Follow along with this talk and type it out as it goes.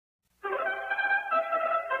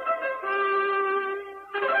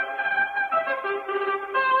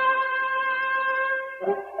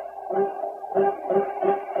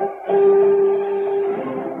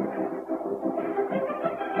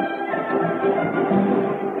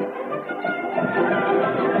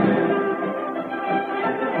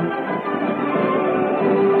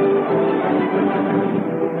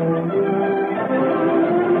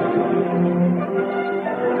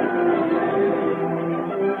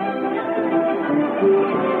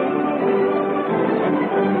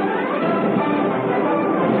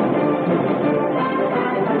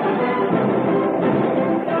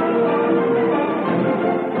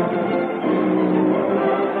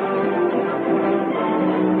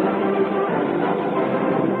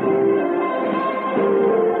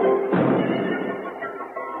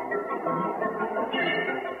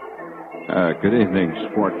Good evening,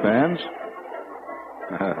 sport fans.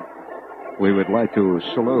 We would like to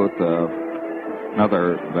salute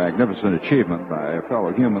another magnificent achievement by a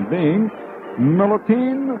fellow human being.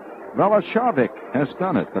 Milutin Velashovic has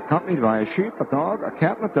done it. Accompanied by a sheep, a dog, a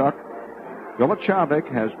cat, and a duck, Velashovic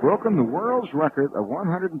has broken the world's record of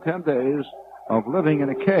 110 days of living in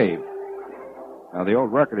a cave. Now, the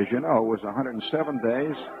old record, as you know, was 107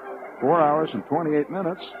 days, 4 hours, and 28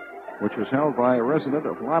 minutes, which was held by a resident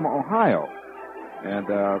of Lima, Ohio. And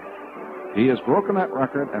he has broken that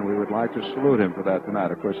record, and we would like to salute him for that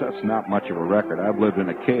tonight. Of course, that's not much of a record. I've lived in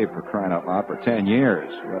a cave, for crying out loud, for 10 years.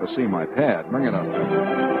 You ought to see my pad. Bring it up.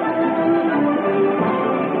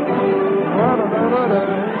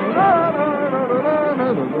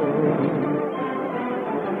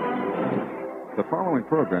 The following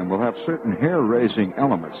program will have certain hair-raising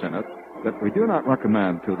elements in it that we do not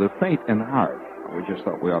recommend to the faint in heart. We just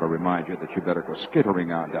thought we ought to remind you that you better go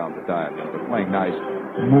skittering on down the dial. They're playing nice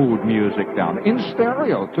mood music down there. In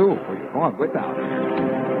stereo, too, for you. Go on, way down here.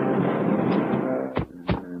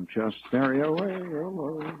 I'm just stereo away.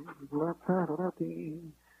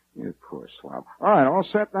 You poor slob. All right, all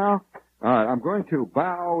set now? All right, I'm going to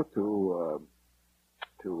bow to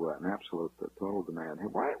an absolute total demand. Hey,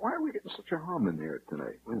 why are we getting such a hum in here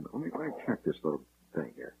today? Wait a minute, let me check this little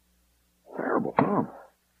thing here. Terrible hum.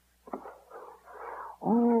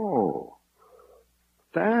 Oh,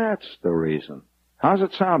 that's the reason. How's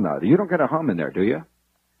it sound now? You don't get a hum in there, do you?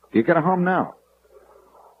 Do you get a hum now?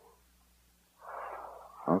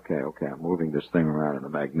 Okay, I'm moving this thing around in a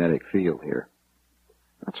magnetic field here.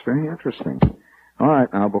 That's very interesting. All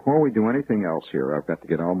right, now, before we do anything else here, I've got to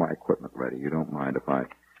get all my equipment ready. You don't mind if I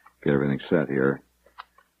get everything set here.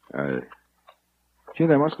 Gee,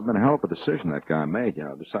 that must have been a hell of a decision that guy made,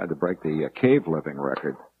 decide to break the cave living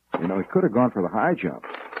record. He could have gone for the high jump.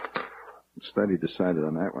 Instead, he decided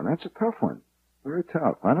on that one. That's a tough one. Very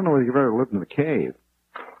tough. I don't know whether you've ever lived in a cave,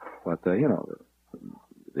 but, the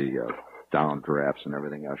downdrafts and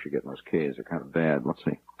everything else you get in those caves are kind of bad. Let's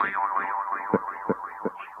see.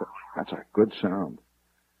 That's a good sound.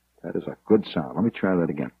 That is a good sound. Let me try that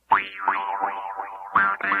again.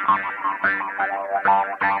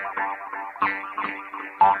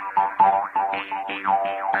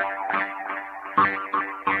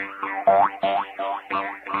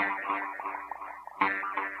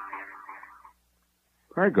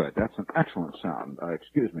 Very good. That's an excellent sound.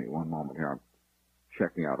 Excuse me one moment here. I'm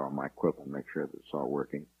checking out all my equipment, make sure that it's all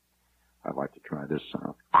working. I'd like to try this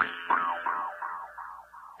sound.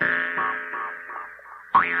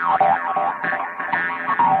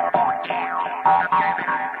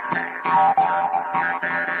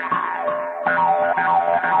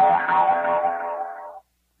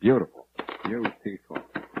 Beautiful.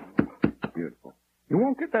 Beautiful. You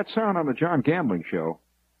won't get that sound on the John Gambling Show.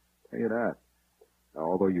 Tell you that.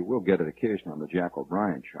 Although you will get it occasionally on the Jack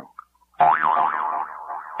O'Brien Show.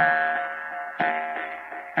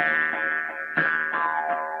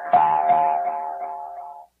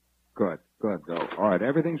 Good, go. All right,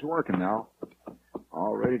 everything's working now.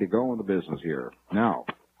 All ready to go in the business here. Now,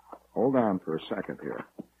 hold on for a second here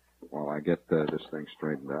while I get this thing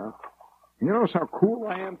straightened out. You notice how cool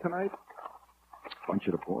I am tonight? A bunch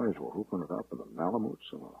of the boys were hooping it up in the Malamute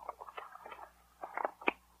Saloon.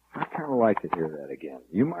 I kind of like to hear that again.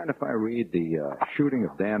 You mind if I read the shooting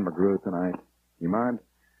of Dan McGrew tonight? You mind?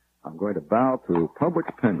 I'm going to bow to public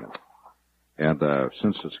opinion. And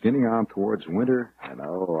since it's getting on towards winter, and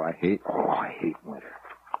I hate winter.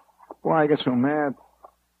 Boy, I get so mad.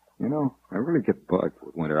 I really get bugged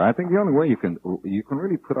with winter. I think the only way you can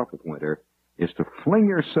really put up with winter is to fling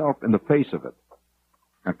yourself in the face of it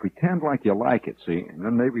and pretend like you like it, see? And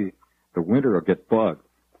then maybe the winter will get bugged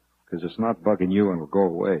because it's not bugging you and will go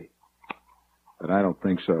away. But I don't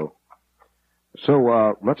think so.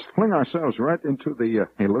 So let's fling ourselves right into the...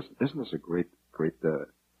 hey, listen, isn't this a great...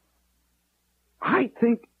 I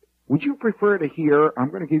think... Would you prefer to hear... I'm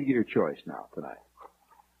going to give you your choice now tonight.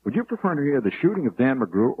 Would you prefer to hear the shooting of Dan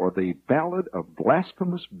McGrew or the Ballad of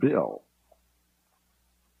Blasphemous Bill?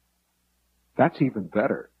 That's even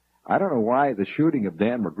better. I don't know why the shooting of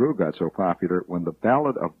Dan McGrew got so popular when the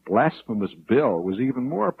Ballad of Blasphemous Bill was even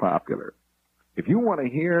more popular. If you want to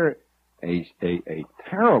hear a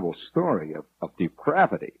terrible story of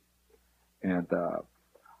depravity and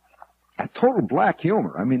a total black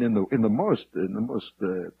humor, I mean in the most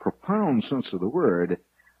profound sense of the word,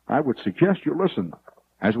 I would suggest you listen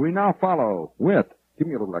as we now follow with, give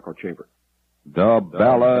me a little echo chamber, the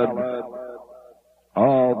Ballad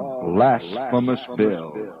of Blasphemous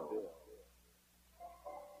Bill.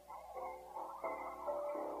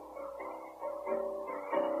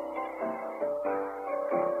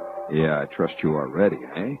 Yeah, I trust you are ready,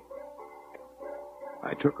 eh?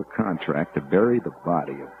 I took a contract to bury the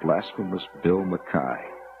body of Blasphemous Bill Mackay.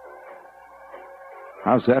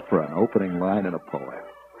 How's that for an opening line in a poem?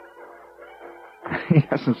 He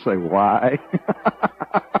doesn't say why.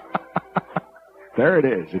 There it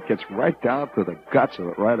is. It gets right down to the guts of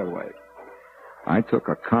it right away. I took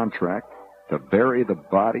a contract to bury the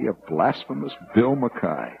body of Blasphemous Bill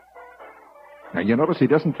Mackay. Now, you notice he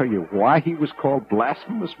doesn't tell you why he was called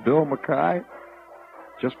Blasphemous Bill Mackay.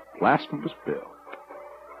 Just Blasphemous Bill.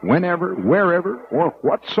 Whenever, wherever, or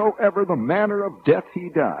whatsoever the manner of death he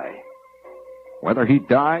die. Whether he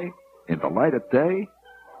die in the light of day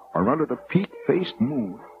or under the peak-faced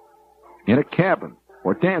moon, in a cabin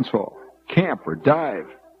or dance hall, camp or dive,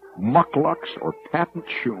 mucklucks or patent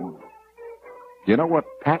shoon. Do you know what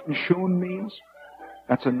patent shoon means?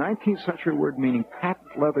 That's a 19th century word meaning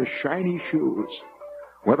patent leather shiny shoes.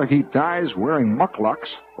 Whether he dies wearing mucklucks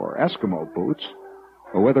or Eskimo boots,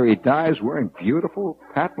 or whether he dies wearing beautiful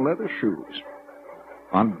patent leather shoes,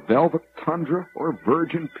 on velvet tundra or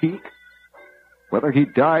virgin peak, whether he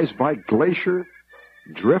dies by glacier,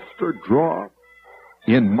 drift or draw,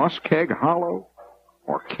 in Muskeg Hollow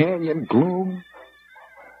or canyon gloom,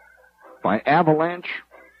 by avalanche,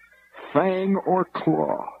 fang or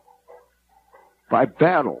claw, by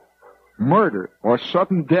battle, murder, or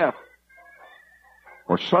sudden death,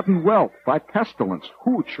 or sudden wealth, by pestilence,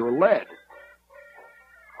 hooch, or lead.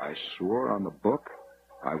 I swore on the book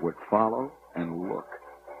I would follow and look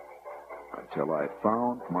until I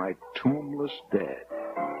found my tombless dead.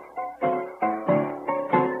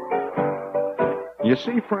 You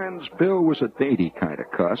see, friends, Bill was a dainty kind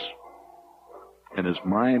of cuss, and his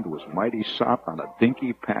mind was mighty sot on a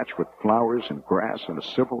dinky patch with flowers and grass and a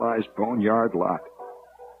civilized boneyard lot.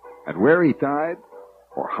 And where he died,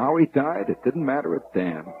 or how he died, it didn't matter a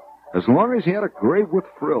damn, as long as he had a grave with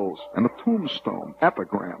frills and a tombstone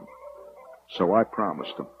epigram. So I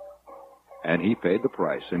promised him, and he paid the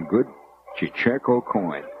price in good Chicheco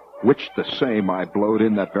coin, which the same I blowed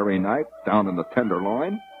in that very night down in the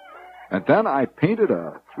Tenderloin, and then I painted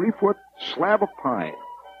a 3-foot slab of pine,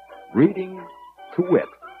 reading to wit,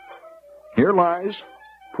 "Here lies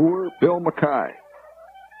poor Bill Mackay."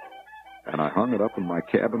 And I hung it up on my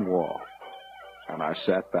cabin wall, and I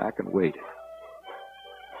sat back and waited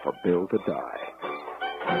for Bill to die.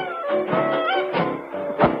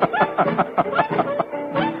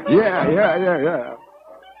 Yeah.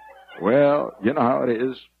 Well, you know how it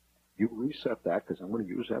is. You reset that, because I'm going to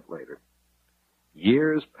use that later.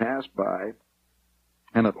 Years passed by,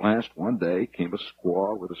 and at last one day came a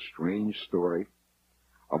squaw with a strange story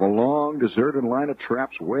of a long, deserted line of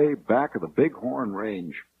traps way back of the Bighorn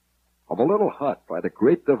Range, of a little hut by the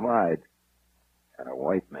Great Divide, and a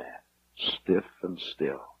white man, stiff and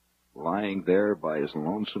still, lying there by his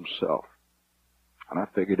lonesome self. And I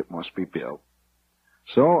figured it must be Bill.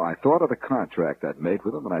 So I thought of the contract I'd made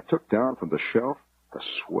with him, and I took down from the shelf the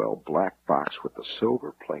swell black box with the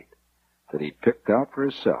silver plate that he'd picked out for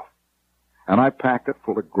himself. And I packed it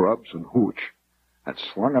full of grubs and hooch and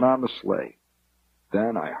slung it on the sleigh.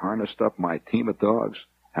 Then I harnessed up my team of dogs,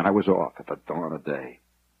 and I was off at the dawn of day.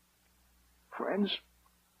 Friends,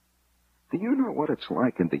 do you know what it's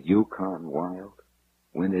like in the Yukon wild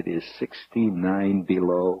when it is 69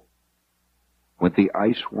 below? When the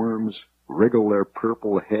ice worms wriggle their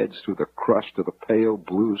purple heads through the crust of the pale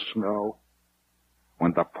blue snow?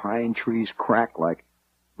 When the pine trees crack like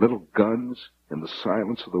little guns in the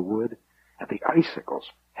silence of the wood, and the icicles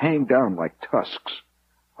hang down like tusks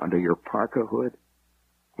under your parka hood?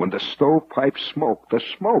 When the stovepipe smoke, the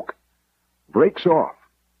smoke breaks off,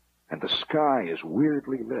 and the sky is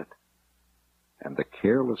weirdly lit, and the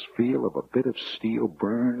careless feel of a bit of steel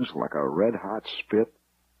burns like a red-hot spit,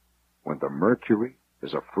 when the mercury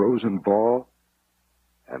is a frozen ball,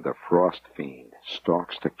 and the frost fiend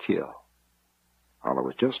stalks to kill. Well, it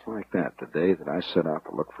was just like that the day that I set out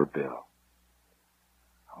to look for Bill.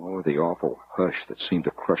 Oh, the awful hush that seemed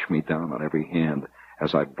to crush me down on every hand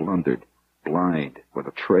as I blundered, blind, with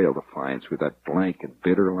a trail to find through that blank and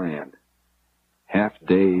bitter land. half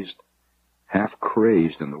dazed, half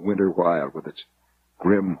crazed in the winter wild with its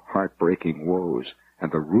grim, heartbreaking woes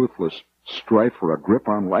and the ruthless strife for a grip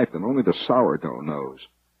on life that only the sourdough knows.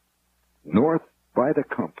 North by the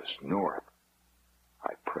compass, north.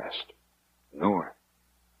 I pressed. North.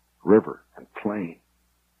 River and plain.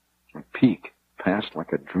 And peak passed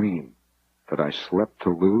like a dream that I slept to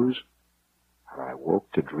lose, and I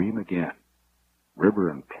woke to dream again. River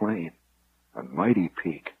and plain, and mighty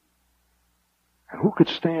peak. And who could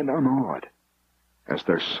stand unawed as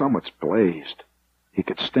their summits blazed? He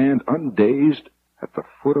could stand undazed at the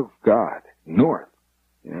foot of God, north,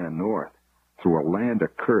 north, through a land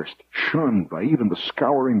accursed, shunned by even the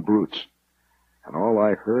scouring brutes. And all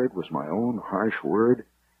I heard was my own harsh word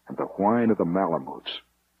and the whine of the malamutes.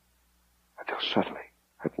 Until suddenly,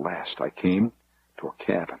 at last, I came to a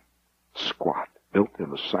cabin, squat, built in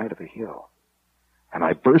the side of a hill. And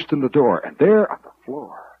I burst in the door, and there on the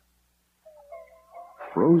floor,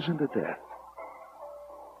 frozen to death,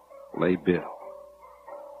 lay Bill.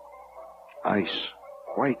 Ice,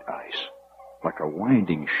 white ice, like a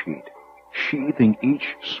winding sheet, sheathing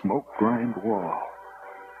each smoke-grimed wall.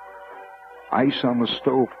 Ice on the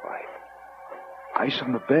stovepipe, ice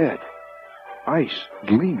on the bed, ice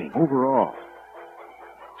gleaming over all.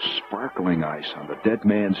 Sparkling ice on the dead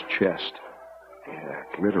man's chest. Yeah,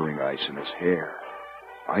 glittering ice in his hair.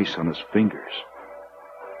 Ice on his fingers.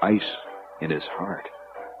 Ice in his heart.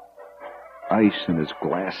 Ice in his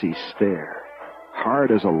glassy stare.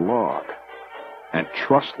 Hard as a log. And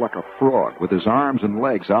trussed like a frog with his arms and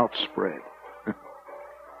legs outspread.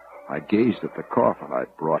 I gazed at the coffin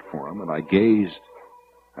I'd brought for him, and I gazed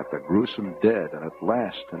at the gruesome dead, and at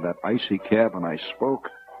last, in that icy cabin, I spoke.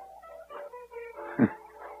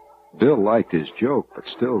 Bill liked his joke, but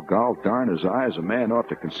still, gol darn his eyes, a man ought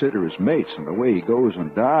to consider his mates and the way he goes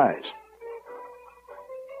and dies.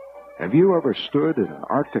 Have you ever stood in an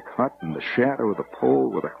Arctic hut in the shadow of the pole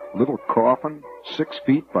with a little coffin, 6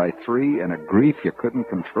 feet by 3, and a grief you couldn't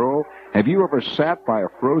control? Have you ever sat by a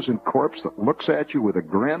frozen corpse that looks at you with a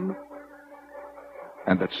grin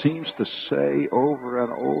and that seems to say over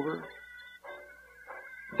and over,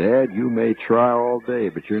 Dad, you may try all day,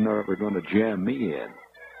 but you're never going to jam me in?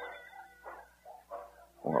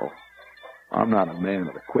 Well, I'm not a man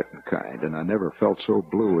of the quitting kind, and I never felt so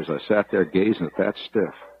blue as I sat there gazing at that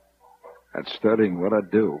stiff and studying what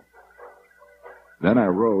I'd do. Then I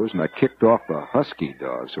rose, and I kicked off the husky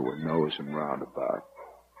dogs who were nosing round about.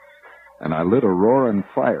 And I lit a roaring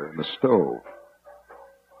fire in the stove.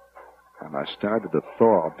 And I started to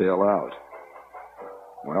thaw Bill out.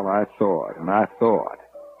 Well, I thawed, and I thawed,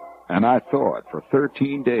 and I thawed for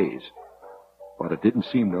 13 days. But it didn't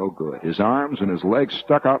seem no good. His arms and his legs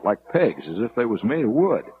stuck out like pegs, as if they was made of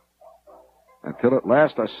wood. Until at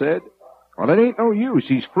last I said, well, it ain't no use.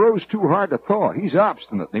 He's froze too hard to thaw. He's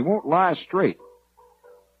obstinate, and he won't lie straight.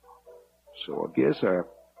 So I guess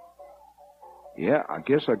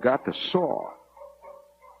I got to saw.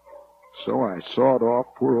 So I sawed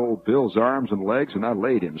off poor old Bill's arms and legs, and I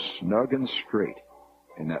laid him snug and straight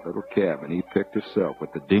in that little cabin he picked himself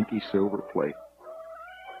with the dinky silver plate.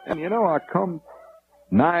 And, I come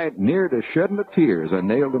near to shedding a tear as I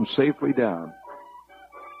nailed him safely down.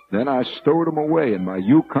 Then I stowed him away in my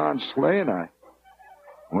Yukon sleigh, and I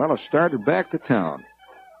started back to town.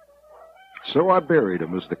 So I buried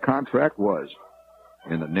him as the contract was,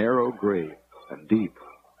 in a narrow grave and deep.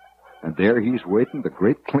 And there he's waiting the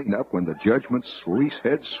great cleanup when the judgment's fleece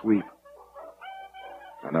heads sweep.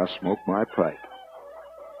 And I smoke my pipe,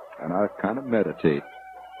 and I kind of meditate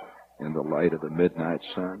in the light of the midnight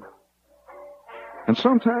sun. And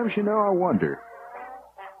sometimes, I wonder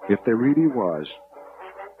if there really was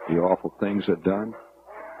the awful things I'd done.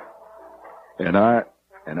 And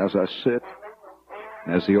as I sit,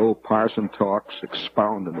 and as the old parson talks,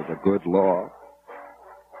 expounding of the good law,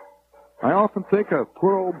 I often think of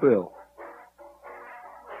poor old Bill.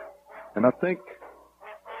 And I think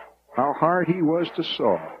how hard he was to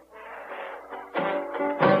saw.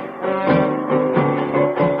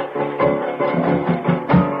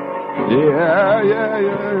 Yeah.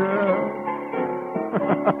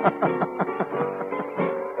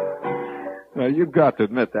 Now, you've got to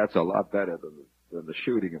admit that's a lot better than the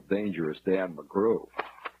shooting of Dangerous Dan McGrew.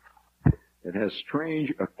 It has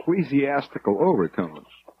strange ecclesiastical overtones.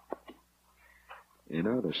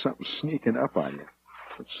 There's something sneaking up on you.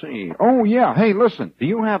 Let's see. Oh, yeah. Hey, listen. Do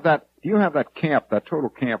you have that total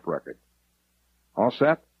camp record? All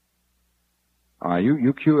set?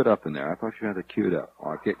 You cue it up in there. I thought you had it queued up.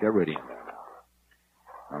 Get ready in there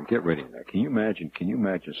now. Get ready in there. Can you imagine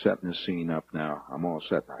setting this scene up now? I'm all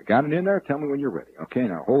set now. Got it in there? Tell me when you're ready. Okay,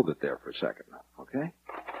 now hold it there for a second now. Okay?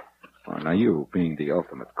 Now you, being the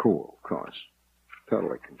ultimate cool, of course,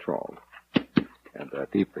 totally controlled, and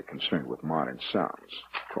deeply concerned with modern sounds,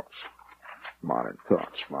 of course, modern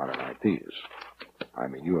thoughts, modern ideas. I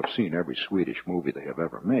mean, you have seen every Swedish movie they have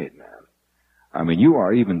ever made, man. I mean, you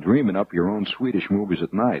are even dreaming up your own Swedish movies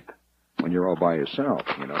at night when you're all by yourself.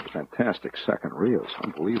 You know, fantastic second reels.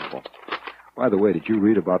 Unbelievable. By the way, did you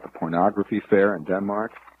read about the pornography fair in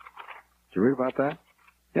Denmark? Did you read about that?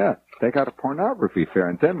 Yeah, they got a pornography fair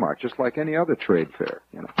in Denmark, just like any other trade fair,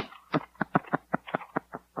 you know.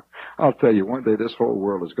 I'll tell you, one day this whole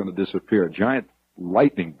world is going to disappear. A giant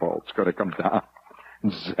lightning bolt's going to come down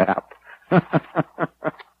and zap.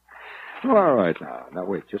 All right, now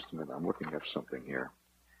wait just a minute. I'm looking up something here.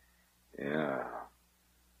 Yeah,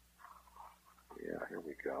 here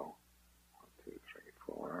we go. 1, 2, 3,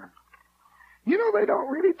 4. You know, they don't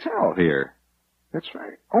really tell here. That's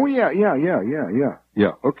right. Oh, yeah.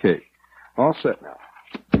 Yeah, okay. All set now.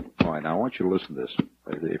 All right, now I want you to listen to this.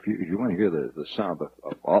 If you want to hear the sound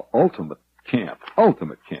of ultimate camp.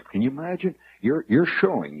 Can you imagine? You're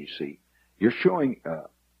showing, you see, your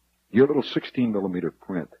little 16-millimeter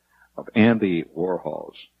print of Andy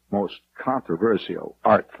Warhol's most controversial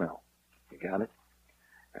art film. You got it?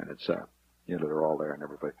 And it's, you know, they're all there and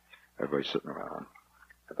everybody's sitting around.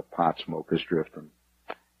 And the pot smoke is drifting.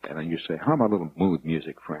 And then you say, how about a little mood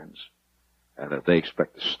music, friends? And they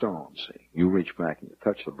expect the stone, see. You reach back and you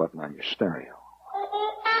touch the button on your stereo.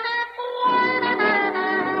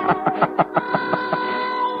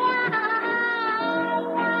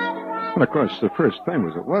 And of course, the first thing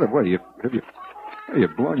was, what have you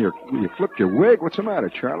blown you flipped your wig? What's the matter,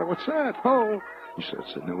 Charlie? What's that? Oh. He said,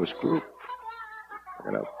 it's the newest group.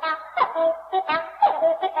 Look it up.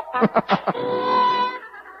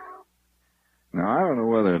 Now, I don't know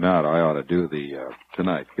whether or not I ought to do the,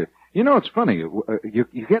 tonight. You know, it's funny. You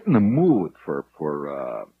get in the mood for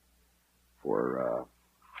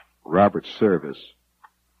Robert's service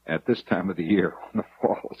at this time of the year when the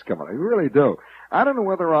fall is coming. I really do. I don't know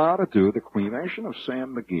whether I ought to do the cremation of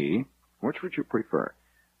Sam McGee. Which would you prefer?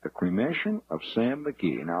 The cremation of Sam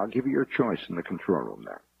McGee. Now, I'll give you your choice in the control room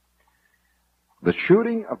there. The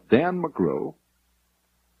shooting of Dan McGrew.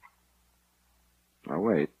 Now,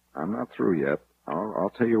 wait. I'm not through yet.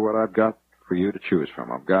 I'll tell you what I've got for you to choose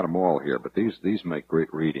from. I've got them all here, but these make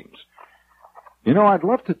great readings. You know, I'd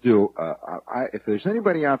love to do, if there's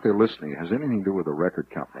anybody out there listening who has anything to do with a record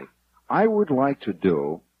company, I would like to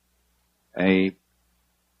do an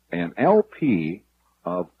LP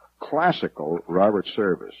of classical Robert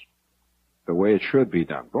Service, the way it should be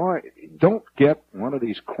done. Boy, don't get one of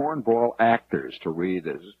these cornball actors to read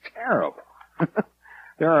this. It's terrible.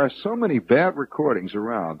 There are so many bad recordings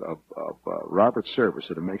around of Robert Service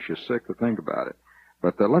that it makes you sick to think about it.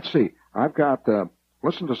 But let's see. I've got,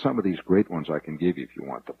 listen to some of these great ones I can give you if you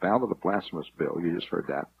want. The Ballad of the Blasphemous Bill. You just heard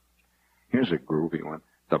that. Here's a groovy one.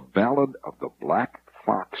 The Ballad of the Black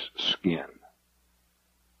Fox Skin.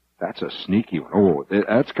 That's a sneaky one. Oh,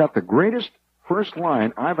 that's got the greatest first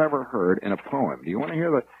line I've ever heard in a poem. Do you want to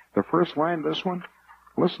hear the first line of this one?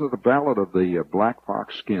 Listen to the Ballad of the Black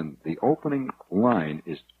Fox Skin. The opening line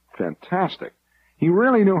is fantastic. He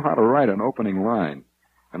really knew how to write an opening line.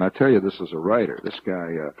 And I tell you, this is a writer. This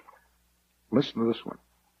guy, listen to this one.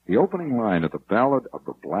 The opening line of the Ballad of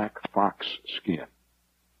the Black Fox Skin.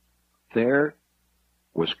 There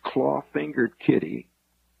was claw-fingered Kitty.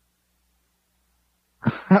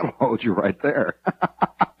 That'll hold you right there.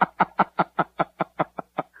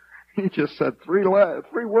 He just said three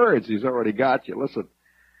words. He's already got you. Listen.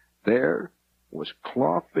 There was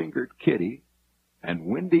claw-fingered Kitty and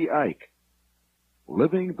Windy Ike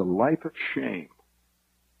living the life of shame.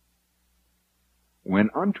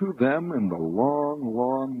 When unto them in the long,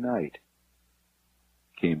 long night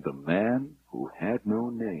came the man who had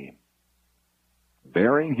no name,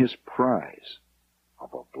 bearing his prize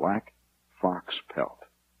of a black fox pelt.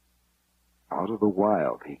 Out of the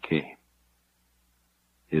wild he came.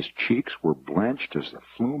 His cheeks were blanched as the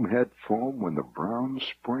flume-head foam when the brown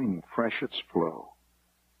spring freshets flow.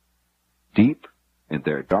 Deep in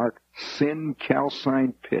their dark,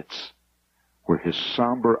 sin-calcined pits were his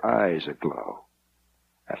somber eyes aglow.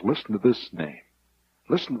 And listen to this name.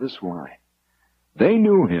 Listen to this line. They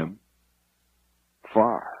knew him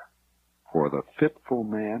far for the fitful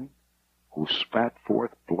man who spat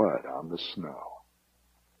forth blood on the snow.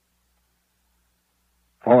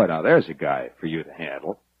 Oh, now there's a guy for you to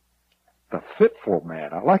handle. The fitful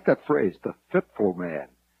man. I like that phrase, the fitful man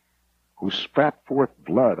who spat forth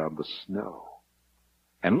blood on the snow.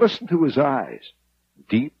 And listen to his eyes,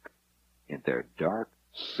 deep in their dark,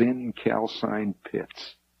 sin-calcined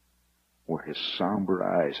pits were his somber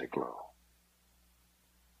eyes aglow.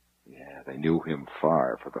 Yeah. They knew him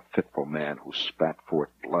far for the fitful man who spat forth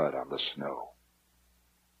blood on the snow.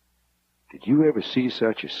 Did you ever see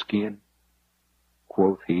such a skin?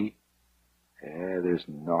 Quoth he. There's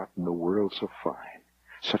naught in the world so fine,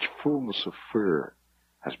 such fullness of fur,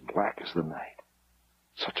 as black as the night,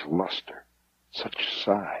 such luster, such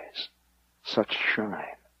size, such shine.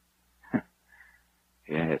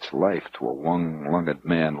 Yeah, it's life to a one-lunged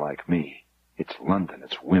man like me. It's London,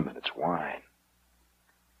 it's women, it's wine.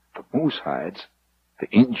 The moose hides, the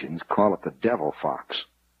Injuns call it the devil fox,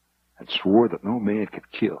 and swore that no man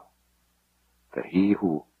could kill, that he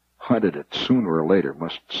who hunted it sooner or later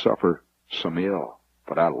must suffer some ill.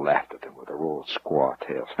 But I laughed at them with their old squaw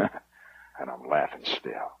tales, and I'm laughing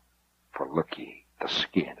still. For look ye, the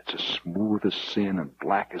skin, it's as smooth as sin and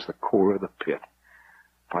black as the core of the pit.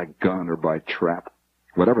 By gun or by trap,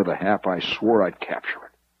 whatever the hap, I swore I'd capture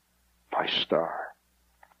it. By star,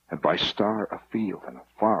 and by star afield and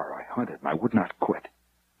afar I hunted, and I would not quit.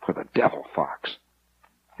 For the devil fox,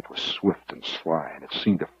 it was swift and sly, and it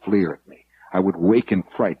seemed to fleer at me. I would wake in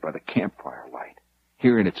fright by the campfire light,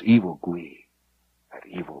 hearing its evil glee. That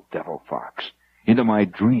evil devil fox, into my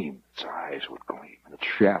dream its eyes would gleam, and its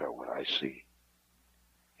shadow would I see.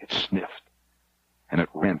 It sniffed, and it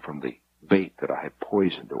ran from the bait that I had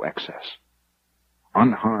poisoned to excess.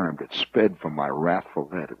 Unharmed, it sped from my wrathful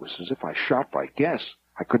head. It was as if I shot by guess.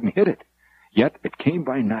 I couldn't hit it. Yet it came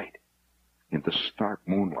by night, in the stark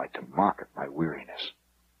moonlight, to mock at my weariness.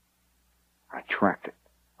 I tracked it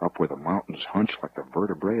up where the mountains hunch like the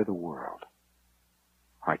vertebrae of the world.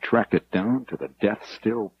 I tracked it down to the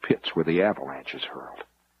death-still pits where the avalanches hurled.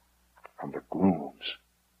 From the glooms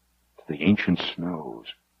to the ancient snows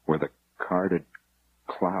where the carded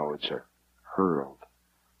clouds are hurled.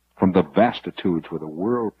 From the vastitudes where the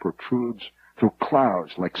world protrudes through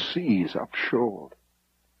clouds like seas upshoaled.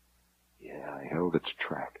 Yeah, I held its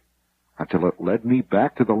track until it led me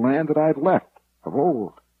back to the land that I'd left of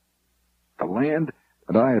old. The land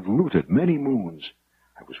that I had looted many moons.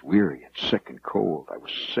 I was weary and sick and cold. I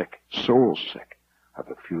was sick, soul sick, of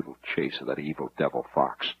the futile chase of that evil devil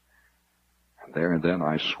fox. And there and then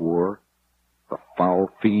I swore the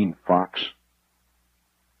foul fiend fox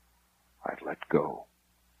I'd let go.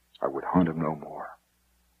 I would hunt him no more.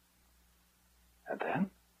 And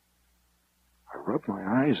then I rubbed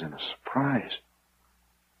my eyes in a surprise.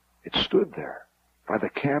 It stood there by the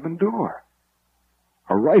cabin door.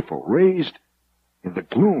 A rifle raised in the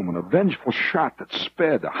gloom, and a vengeful shot that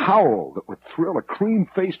sped, a howl that would thrill a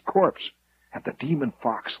cream-faced corpse, and the demon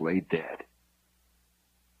fox lay dead.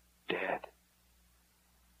 Dead.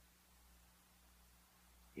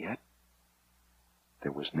 Yet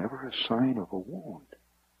there was never a sign of a wound,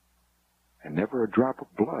 and never a drop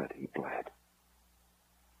of blood he bled.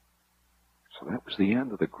 So that was the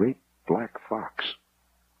end of the great black fox.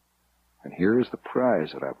 And here is the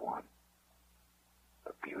prize that I've won.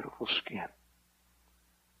 The beautiful skin.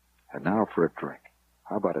 And now for a drink.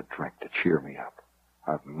 How about a drink to cheer me up?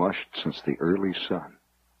 I've mushed since the early sun.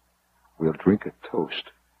 We'll drink a toast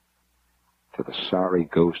to the sorry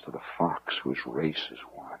ghost of the fox whose race is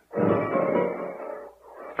won.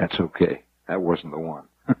 That's okay. That wasn't the one.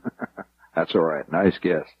 That's all right. Nice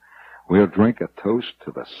guess. We'll drink a toast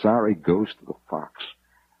to the sorry ghost of the fox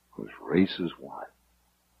whose race is won.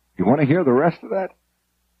 You want to hear the rest of that?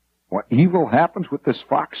 What evil happens with this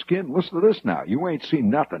fox skin? Listen to this now. You ain't seen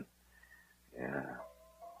nothing. Yeah.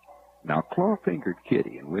 Now, Claw-Fingered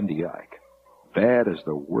Kitty and Windy Ike, bad as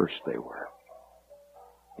the worst they were.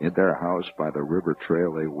 In their house by the river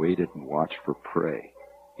trail, they waited and watched for prey.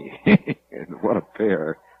 And what a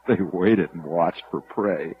pair. They waited and watched for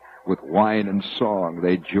prey. With wine and song,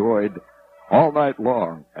 they joyed all night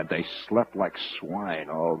long, and they slept like swine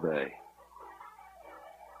all day.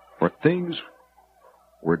 For things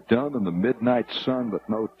were done in the midnight sun that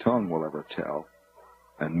no tongue will ever tell,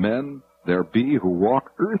 and men there be who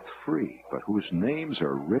walk earth free, but whose names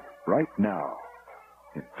are writ right now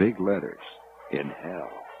in big letters in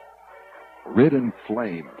hell. Writ in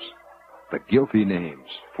flames, the guilty names,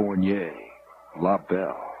 Fournier, La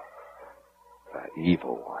Belle, the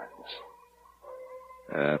evil ones.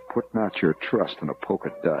 Put not your trust in a poke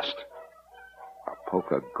of dust, a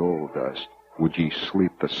poke of gold dust. Would ye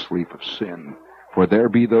sleep the sleep of sin? For there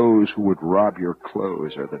be those who would rob your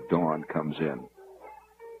clothes ere the dawn comes in.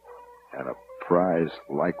 And a prize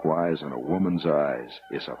likewise in a woman's eyes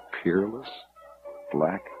is a peerless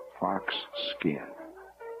black fox skin.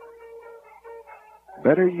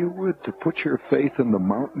 Better you would to put your faith in the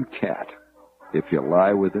mountain cat if you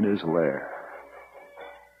lie within his lair.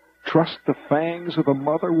 Trust the fangs of the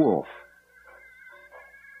mother wolf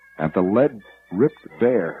and the lead-ripped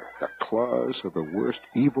bear, the claws of the worst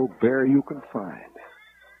evil bear you can find.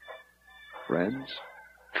 Friends,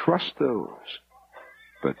 trust those,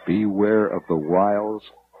 but beware of the wiles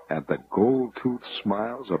and the gold-toothed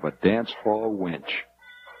smiles of a dance-hall wench.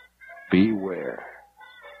 Beware.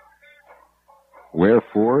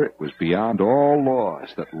 Wherefore it was beyond all laws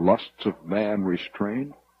that lusts of man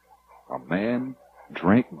restrained. A man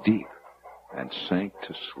drank deep and sank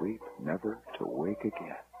to sleep, never to wake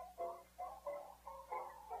again.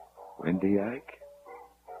 Windy Ike,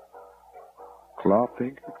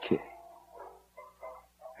 Claw-Fingered Kitty,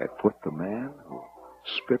 had put the man who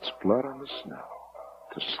spits blood on the snow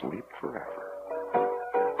to sleep forever.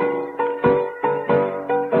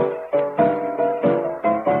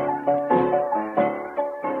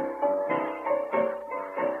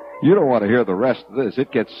 You don't want to hear the rest of this.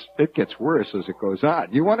 It gets worse as it goes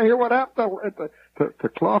on. You want to hear what happened to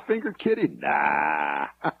Claw-Fingered Kitty? Nah.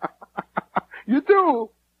 You do?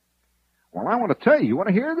 Well, I want to tell you. You want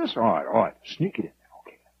to hear this? All right. Sneak it in.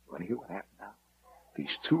 Okay. You want to hear what happened now?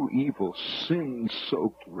 These two evil,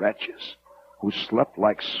 sin-soaked wretches who slept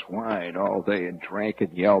like swine all day and drank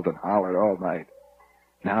and yelled and hollered all night.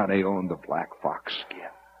 Now they own the black fox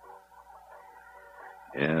skin.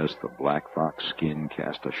 Yes, the black fox skin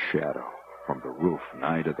cast a shadow from the roof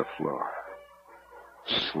nigh to the floor.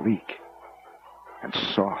 Sleek and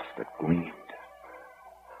soft it gleamed.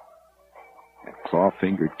 And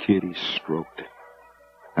Claw-Fingered Kitty stroked it.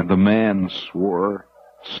 And the man swore,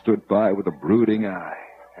 stood by with a brooding eye,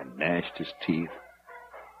 and gnashed his teeth,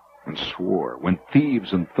 and swore, when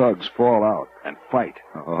thieves and thugs fall out and fight,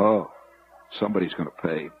 somebody's going to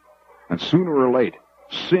pay. And sooner or late,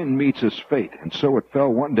 sin meets his fate, and so it fell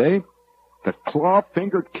one day that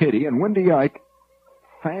Claw-Fingered Kitty and Windy Ike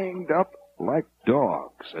fanged up like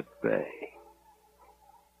dogs at bay.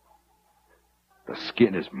 The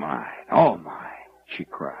skin is mine, all mine, she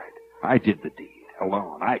cried. I did the deed,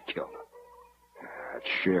 alone, I killed him. It's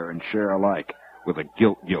share and share alike. With a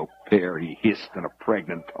guilt-yoked pair, he hissed in a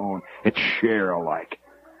pregnant tone. It's share alike.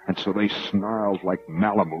 And so they snarled like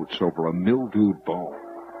malamutes over a mildewed bone.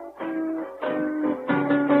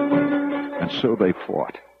 And so they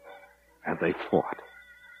fought, and they fought,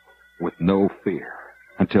 with no fear,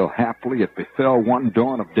 until happily it befell one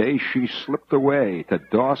dawn of day she slipped away to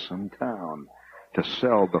Dawson town to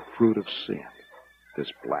sell the fruit of sin,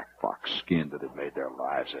 this black fox skin that had made their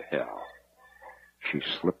lives a hell. She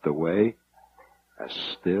slipped away as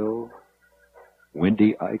still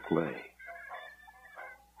Windy Ike lay.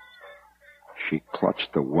 She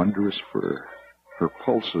clutched the wondrous fur. Her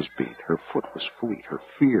pulses beat, her foot was fleet, her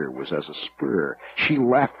fear was as a spur. She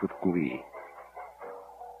laughed with glee.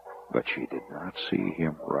 But she did not see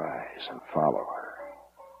him rise and follow her.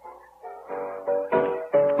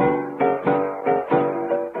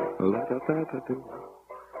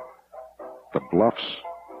 The bluffs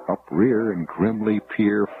uprear and grimly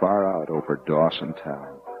peer far out over Dawson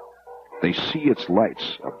town. They see its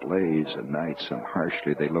lights ablaze at nights, and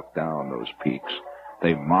harshly they look down those peaks.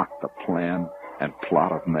 They mock the plan and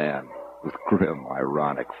plot of man with grim,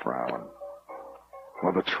 ironic frown.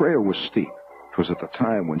 While the trail was steep, 'twas at the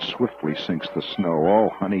time when swiftly sinks the snow, all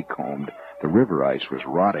honeycombed. The river ice was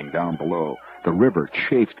rotting down below. The river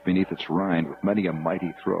chafed beneath its rind with many a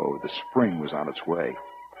mighty throw. The spring was on its way.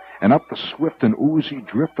 And up the swift and oozy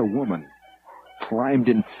drift a woman climbed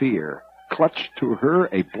in fear, clutched to her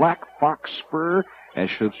a black fox spur as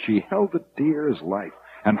if she held it dear as life,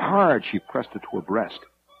 and hard she pressed it to her breast.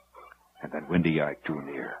 And then Windy Ike drew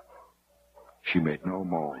near. She made no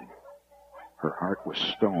moan. Her heart was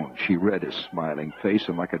stone. She read his smiling face,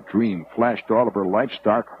 and like a dream flashed all of her life's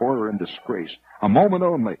dark horror and disgrace. A moment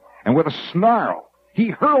only, and with a snarl, he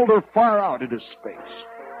hurled her far out into space.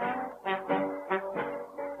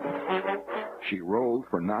 She rolled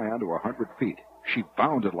for nigh onto 100 feet. She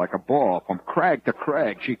bounded like a ball from crag to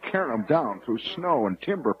crag. She caromed down through snow and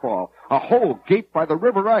timber fall. A hole gaped by the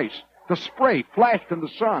river ice. The spray flashed in the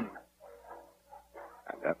sun.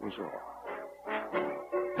 And that was all.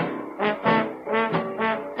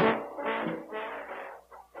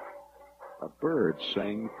 A bird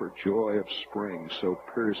sang for joy of spring, so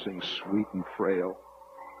piercing, sweet, and frail.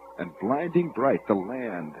 And blinding bright the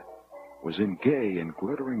land was in gay and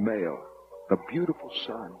glittering mail. The beautiful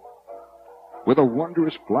sun. With a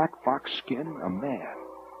wondrous black fox skin, a man.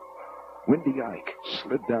 Windy Ike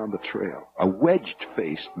slid down the trail. A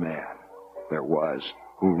wedged-faced man there was,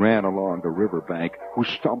 who ran along the riverbank, who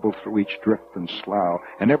stumbled through each drift and slough,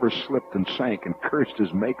 and ever slipped and sank and cursed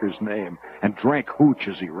his maker's name, and drank hooch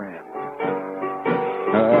as he ran.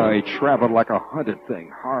 He traveled like a hunted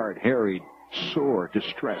thing, hard, harried, sore,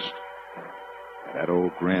 distressed. That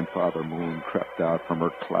old grandfather moon crept out from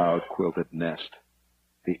her cloud-quilted nest.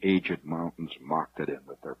 The aged mountains mocked at him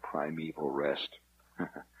with their primeval rest.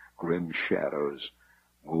 Grim shadows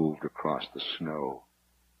moved across the snow.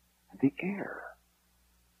 And the air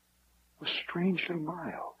was strangely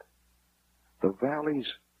mild. The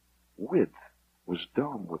valley's width was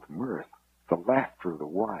dumb with mirth, the laughter of the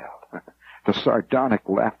wild, the sardonic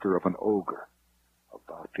laughter of an ogre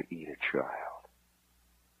about to eat a child.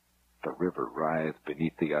 The river writhed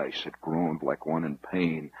beneath the ice. It groaned like one in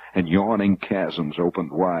pain, and yawning chasms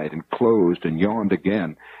opened wide and closed and yawned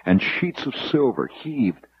again, and sheets of silver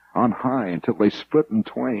heaved on high until they split in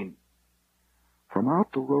twain. From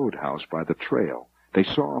out the roadhouse by the trail, they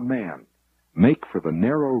saw a man make for the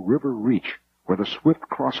narrow river reach where the swift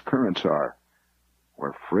cross-currents are,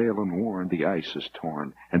 where frail and worn the ice is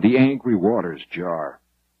torn and the angry waters jar.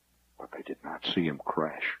 But they did not see him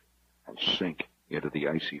crash and sink into the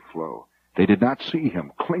icy flow. They did not see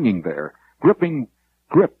him clinging there,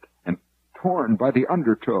 gripped and torn by the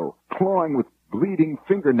undertow, clawing with bleeding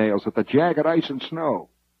fingernails at the jagged ice and snow.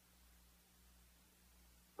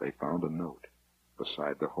 They found a note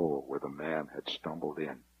beside the hole where the man had stumbled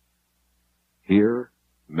in. Here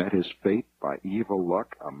met his fate by evil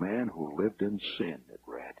luck a man who lived in sin, it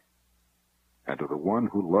read. And to the one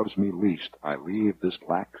who loves me least I leave this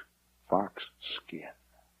black fox skin.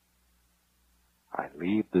 I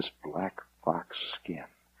leave this black fox skin,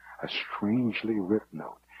 a strangely writ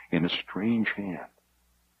note in a strange hand.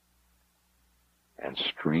 And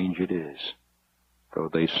strange it is, though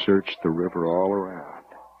they searched the river all around.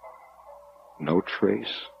 No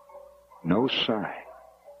trace, no sign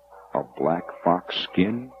of black fox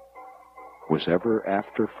skin was ever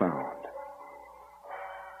after found.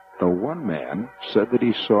 Though one man said that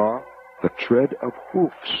he saw the tread of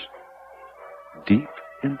hoofs deep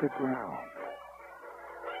in the ground.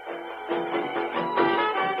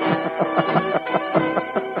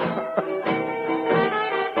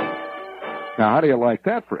 Now, how do you like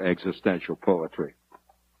that for existential poetry?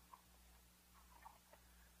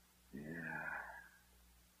 Yeah.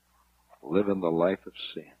 Living the life of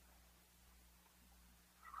sin.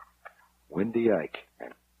 Windy Ike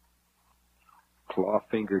and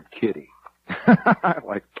Claw-Fingered Kitty. I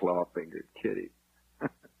like Claw-Fingered Kitty.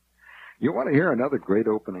 You want to hear another great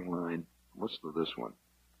opening line? Listen to this one.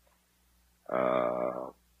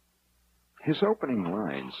 His opening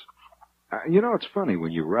lines, you know, it's funny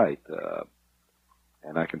when you write,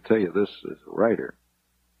 and I can tell you this as a writer,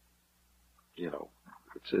 you know,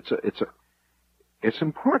 it's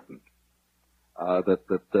important that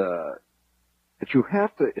you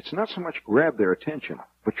have to. It's not so much grab their attention,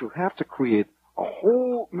 but you have to create a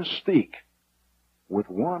whole mystique with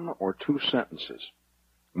one or two sentences.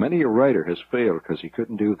 Many a writer has failed because he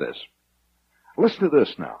couldn't do this. Listen to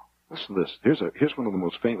this now. Listen to this. Here's one of the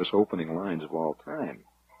most famous opening lines of all time.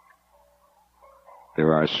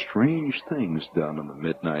 There are strange things done in the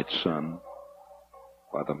midnight sun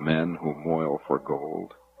by the men who moil for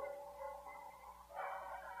gold.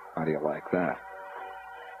 How do you like that?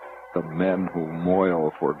 The men who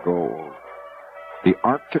moil for gold. The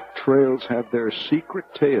Arctic trails have their secret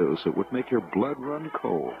tales that would make your blood run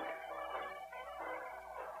cold.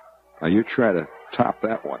 Now you try to top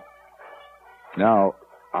that one. Now,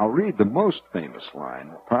 I'll read the most famous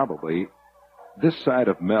line, probably this side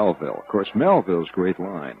of Melville. Of course, Melville's great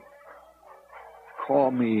line.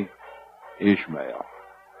 Call me Ishmael.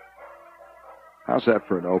 How's that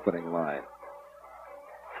for an opening line?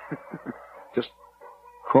 Just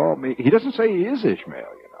call me. He doesn't say he is Ishmael,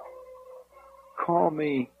 you know. Call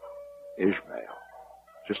me Ishmael.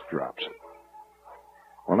 Just drops it.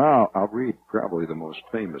 Well, now I'll read probably the most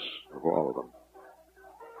famous of all of them.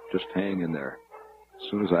 Just hang in there. As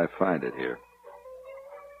soon as I find it here.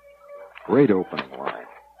 Great opening line.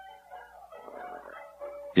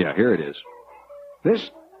 Yeah, here it is. This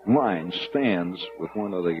line stands with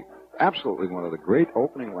absolutely one of the great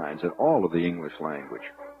opening lines in all of the English language.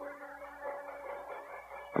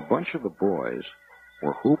 A bunch of the boys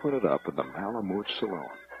were hooping it up in the Malamute Saloon.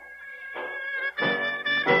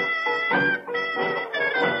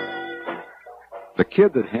 The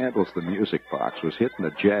kid that handles the music box was hitting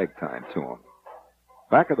a jag time to him.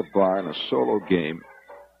 Back of the bar in a solo game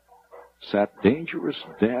sat Dangerous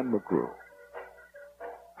Dan McGrew.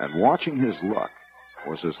 And watching his luck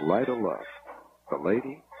was his light of love, the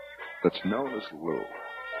lady that's known as Lou.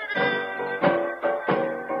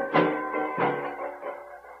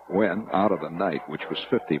 When, out of the night, which was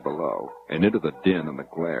 50 below, and into the din and the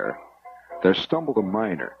glare, there stumbled a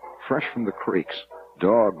miner, fresh from the creeks,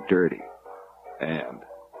 dog dirty, and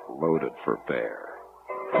loaded for bear.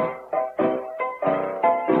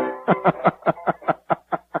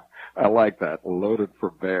 I like that, loaded for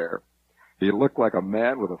bear. He looked like a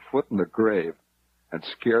man with a foot in the grave and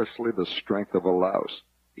scarcely the strength of a louse.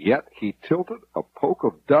 Yet he tilted a poke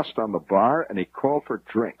of dust on the bar, and he called for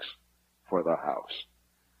drinks for the house.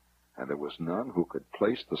 And there was none who could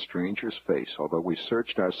place the stranger's face, although we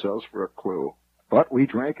searched ourselves for a clue. But we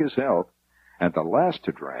drank his health, and the last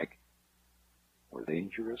to drink was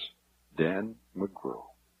dangerous Dan McGrew.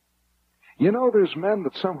 You know, there's men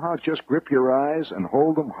that somehow just grip your eyes and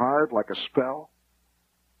hold them hard like a spell.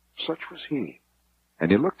 Such was he, and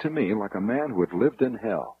he looked to me like a man who had lived in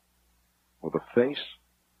hell, with a face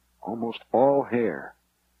almost all hair,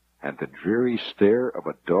 and the dreary stare of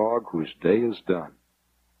a dog whose day is done.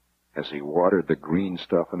 As he watered the green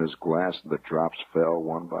stuff in his glass, the drops fell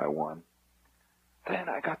one by one. Then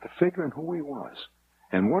I got to figuring who he was,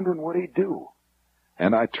 and wondering what he'd do.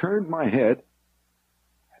 And I turned my head,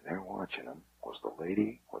 and there watching him was the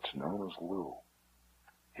lady what's known as Lou.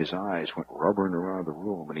 His eyes went rubbering around the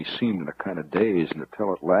room, and he seemed in a kind of daze,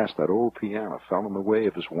 until at last that old piano fell in the way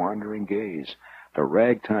of his wandering gaze. The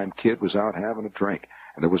ragtime kid was out having a drink,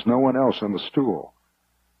 and there was no one else on the stool.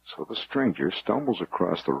 So the stranger stumbles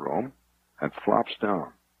across the room and flops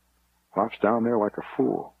down there like a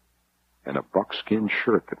fool. In a buckskin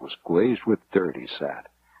shirt that was glazed with dirt he sat,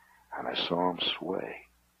 and I saw him sway.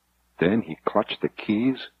 Then he clutched the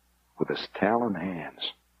keys with his talon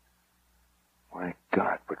hands. My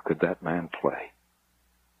God, but could that man play?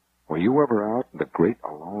 Were you ever out in the great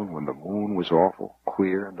alone when the moon was awful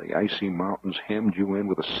clear and the icy mountains hemmed you in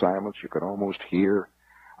with a silence you could almost hear,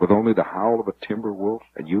 with only the howl of a timber wolf,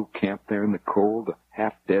 and you camped there in the cold, a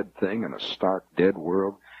half-dead thing in a stark dead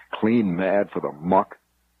world, clean mad for the muck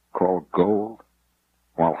called gold,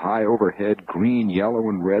 while high overhead, green, yellow,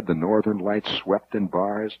 and red, the northern lights swept in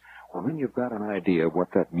bars? Well, then you've got an idea of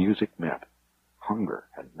what that music meant. Hunger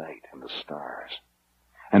and night and the stars.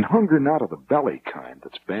 And hunger not of the belly kind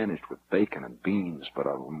that's banished with bacon and beans, but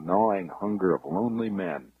a gnawing hunger of lonely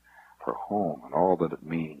men for home and all that it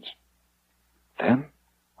means. Then,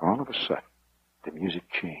 all of a sudden, the music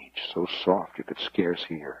changed, so soft you could scarce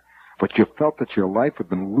hear. But you felt that your life had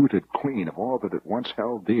been looted clean of all that it once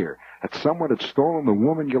held dear, that someone had stolen the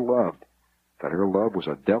woman you loved, that her love was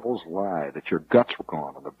a devil's lie, that your guts were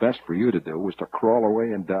gone, and the best for you to do was to crawl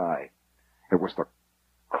away and die. It was the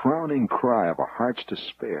crowning cry of a heart's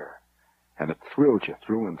despair, and it thrilled you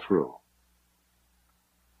through and through.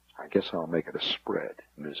 I guess I'll make it a spread,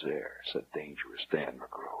 misere, said Dangerous Dan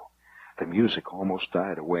McGrew. The music almost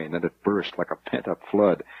died away, and then it burst like a pent-up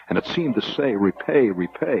flood, and it seemed to say, repay,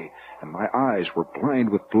 repay, and my eyes were blind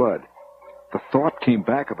with blood. The thought came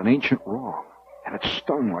back of an ancient wrong, and it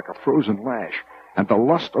stung like a frozen lash, and the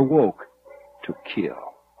lust awoke to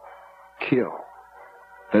kill. Kill.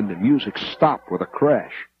 Then the music stopped with a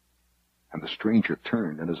crash, and the stranger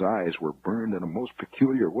turned, and his eyes were burned in a most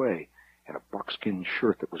peculiar way. In a buckskin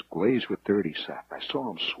shirt that was glazed with dirt he sat. I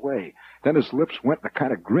saw him sway. Then his lips went in a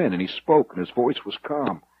kind of grin, and he spoke, and his voice was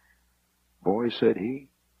calm. Boy, said he,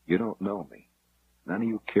 you don't know me. None of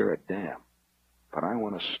you care a damn. But I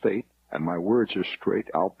want to state, and my words are straight,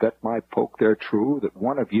 I'll bet my poke they're true, that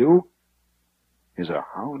one of you is a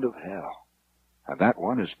hound of hell. And that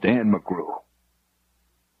one is Dan McGrew.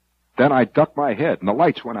 Then I ducked my head, and the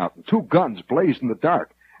lights went out, and two guns blazed in the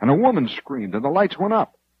dark, and a woman screamed, and the lights went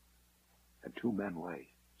up. And two men lay,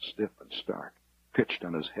 stiff and stark, pitched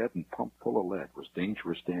on his head and pumped full of lead was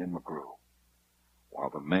Dangerous Dan McGrew, while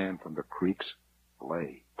the man from the creeks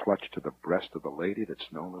lay, clutched to the breast of the lady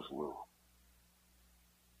that's known as Lou.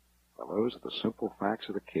 Well, those are the simple facts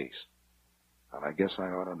of the case, and I guess I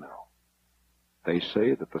ought to know. They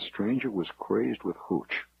say that the stranger was crazed with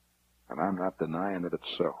hooch, and I'm not denying that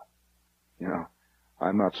it's so. You know,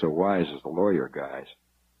 I'm not so wise as the lawyer guys,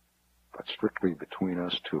 but strictly between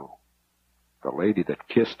us two. The lady that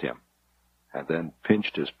kissed him and then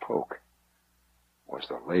pinched his poke was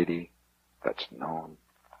the lady that's known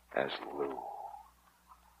as Lou.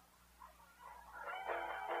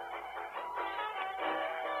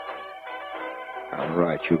 All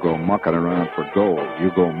right, you go mucking around for gold.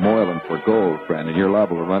 You go moiling for gold, friend, and you're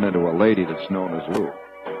liable to run into a lady that's known as Lou.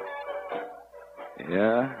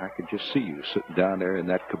 Yeah, I could just see you sitting down there in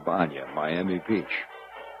that cabana in Miami Beach,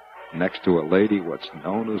 next to a lady what's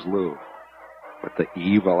known as Lou, with the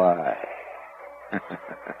evil eye.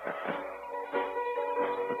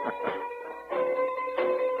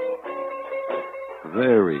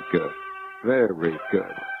 Very good. Very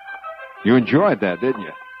good. You enjoyed that, didn't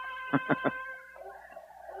you?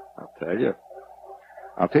 I'll tell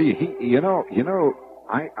you,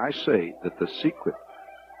 I say that the secret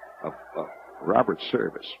of Robert's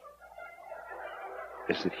service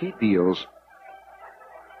is that he deals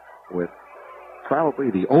with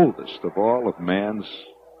probably the oldest of all of man's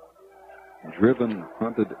driven,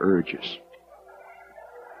 hunted urges.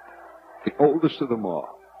 The oldest of them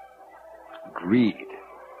all. Greed.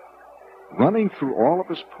 Running through all of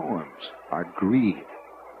his poems are greed.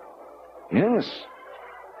 Yes.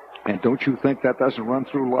 And don't you think that doesn't run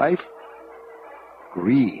through life?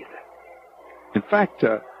 Greed. In fact,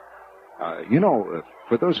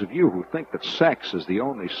 for those of you who think that sex is the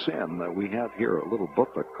only sin, we have here a little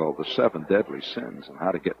booklet called The 7 Deadly Sins and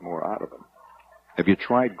How to Get More Out of Them. Have you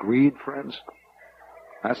tried greed, friends?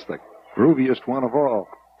 That's the grooviest one of all.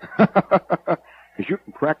 Because you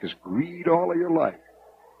can practice greed all of your life.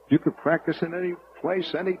 You can practice in any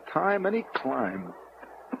place, any time, any clime.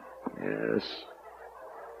 Yes.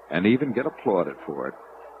 And even get applauded for it.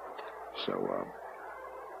 So,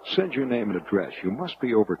 send your name and address. You must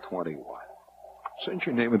be over 21. Send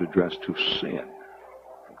your name and address to Sin,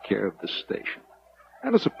 in care of this station.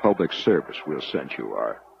 And as a public service, we'll send you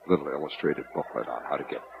our little illustrated booklet on how to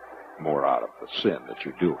get more out of the sin that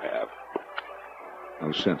you do have.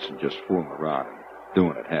 No sense in just fooling around and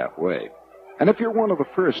doing it halfway. And if you're one of the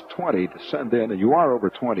first 20 to send in, and you are over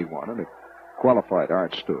 21 and a qualified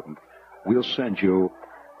art student, we'll send you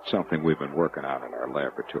something we've been working on in our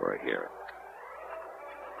laboratory here.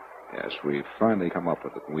 Yes, we've finally come up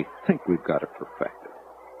with it, and we think we've got it perfected.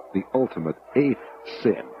 The ultimate 8th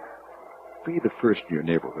sin. Be the first in your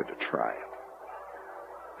neighborhood to try it.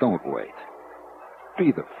 Don't wait.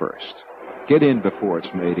 Be the first. Get in before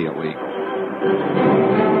it's made illegal.